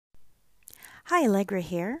Hi, Allegra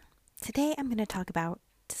here. Today I'm going to talk about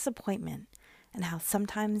disappointment and how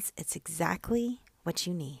sometimes it's exactly what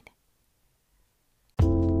you need.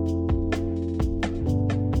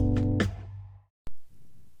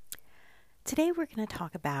 Today we're going to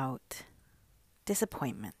talk about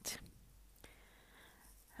disappointment.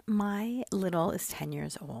 My little is 10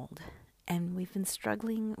 years old, and we've been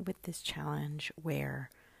struggling with this challenge where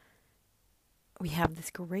we have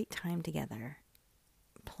this great time together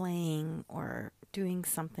playing or doing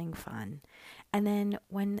something fun. And then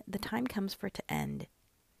when the time comes for it to end,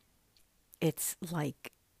 it's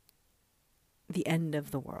like the end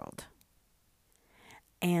of the world.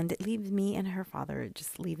 And it leaves me and her father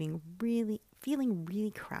just feeling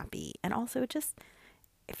really crappy. And also it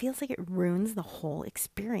feels like it ruins the whole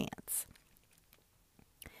experience.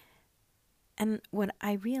 And what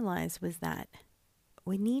I realized was that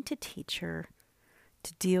we need to teach her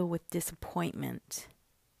to deal with disappointment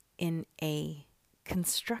in a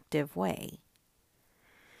constructive way.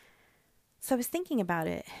 So I was thinking about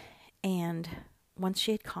it, and once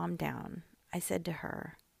she had calmed down, I said to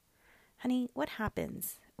her, "Honey, what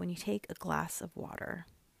happens when you take a glass of water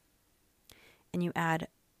and you add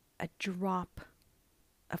a drop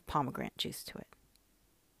of pomegranate juice to it?"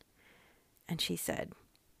 And she said,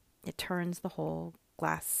 "It turns the whole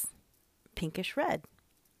glass pinkish red."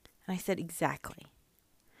 And I said, "Exactly."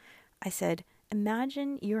 I said,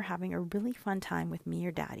 "Imagine you're having a really fun time with me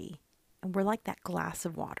or Daddy, and we're like that glass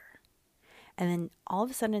of water. And then all of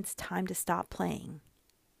a sudden it's time to stop playing,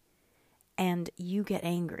 and you get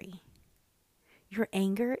angry. Your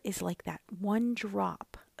anger is like that one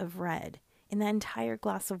drop of red in that entire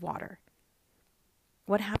glass of water.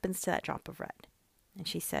 What happens to that drop of red?" And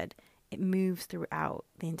she said, "It moves throughout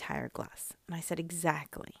the entire glass." And I said,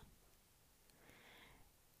 "Exactly."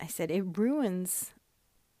 I said, "It ruins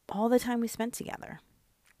all the time we spent together."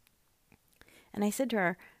 And I said to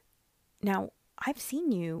her, "Now, I've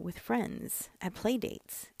seen you with friends at play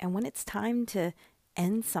dates, and when it's time to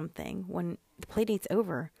end something, when the play date's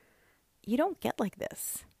over, you don't get like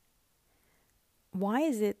this. Why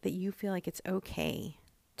is it that you feel like it's okay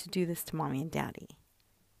to do this to Mommy and Daddy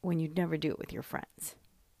when you'd never do it with your friends?"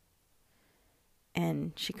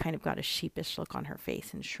 And she kind of got a sheepish look on her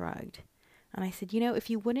face and shrugged. And I said, "If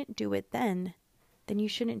you wouldn't do it then you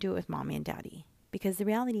shouldn't do it with Mommy and Daddy. Because the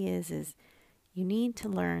reality is you need to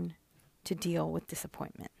learn to deal with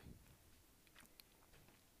disappointment."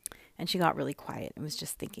 And she got really quiet and was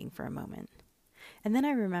just thinking for a moment. And then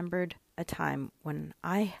I remembered a time when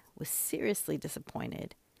I was seriously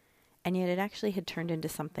disappointed, and yet it actually had turned into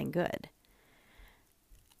something good.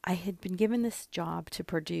 I had been given this job to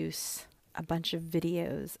produce a bunch of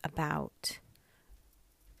videos about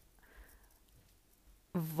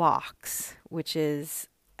Vox, which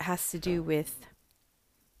has to do with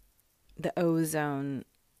the ozone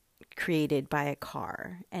created by a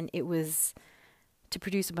car. And it was to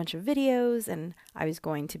produce a bunch of videos, and I was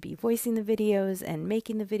going to be voicing the videos and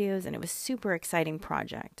making the videos, and it was a super exciting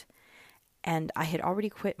project. And I had already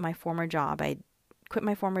quit my former job. I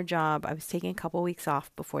was taking a couple weeks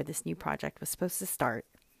off before this new project was supposed to start.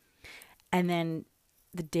 And then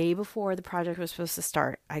the day before the project was supposed to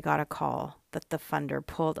start, I got a call that the funder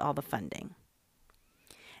pulled all the funding.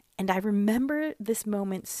 And I remember this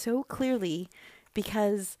moment so clearly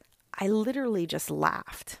because I literally just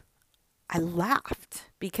laughed. I laughed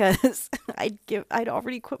because I'd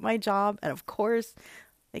already quit my job, and of course,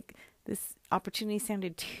 this opportunity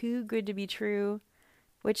sounded too good to be true,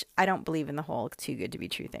 which I don't believe in the whole too good to be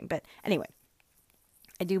true thing. But anyway,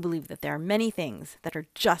 I do believe that there are many things that are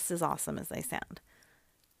just as awesome as they sound.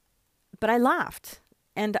 But I laughed,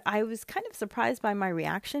 and I was kind of surprised by my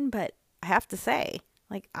reaction, but I have to say,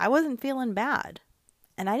 I wasn't feeling bad,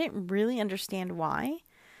 and I didn't really understand why.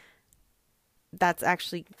 That's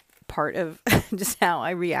actually part of just how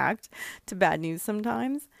I react to bad news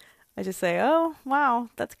sometimes. I just say, "Oh, wow,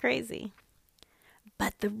 that's crazy."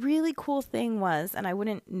 But the really cool thing was, and I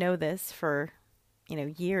wouldn't know this for,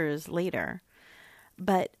 years later,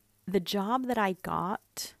 but the job that I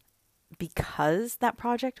got because that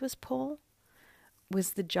project was pulled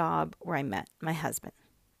was the job where I met my husband,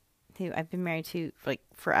 who I've been married to for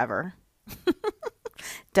forever,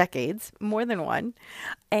 decades, more than one.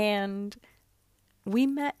 And we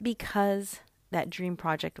met because that dream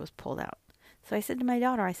project was pulled out. So I said to my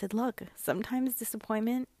daughter, I said, "Look, sometimes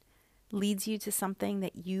disappointment leads you to something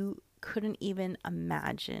that you couldn't even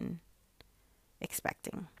imagine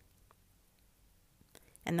expecting."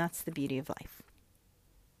 And that's the beauty of life.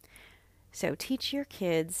 So teach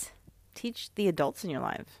the adults in your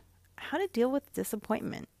life how to deal with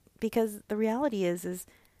disappointment. Because the reality is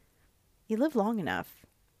you live long enough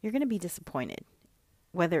you're going to be disappointed.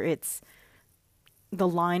 Whether it's the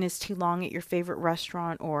line is too long at your favorite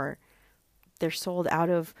restaurant, or they're sold out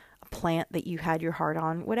of a plant that you had your heart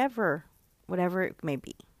on, whatever it may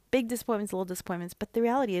be. Big disappointments, little disappointments. But the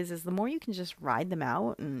reality is the more you can just ride them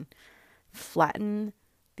out and flatten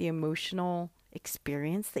the emotional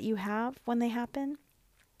experience that you have when they happen,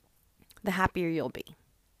 the happier you'll be.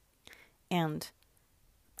 And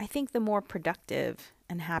I think the more productive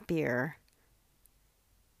and happier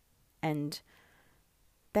and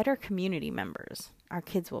better community members our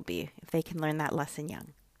kids will be if they can learn that lesson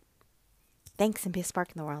young. Thanks, and be a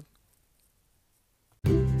spark in the world.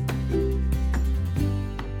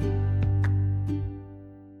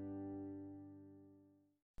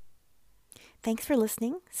 Thanks for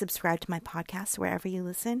listening. Subscribe to my podcast wherever you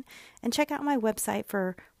listen, and check out my website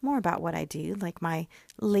for more about what I do, like my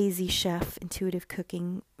Lazy Chef intuitive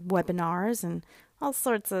cooking webinars and all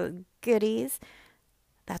sorts of goodies.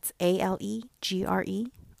 That's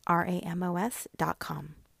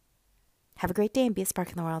ALEGRERAMOS.com. Have a great day and be a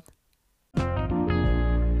spark in the world.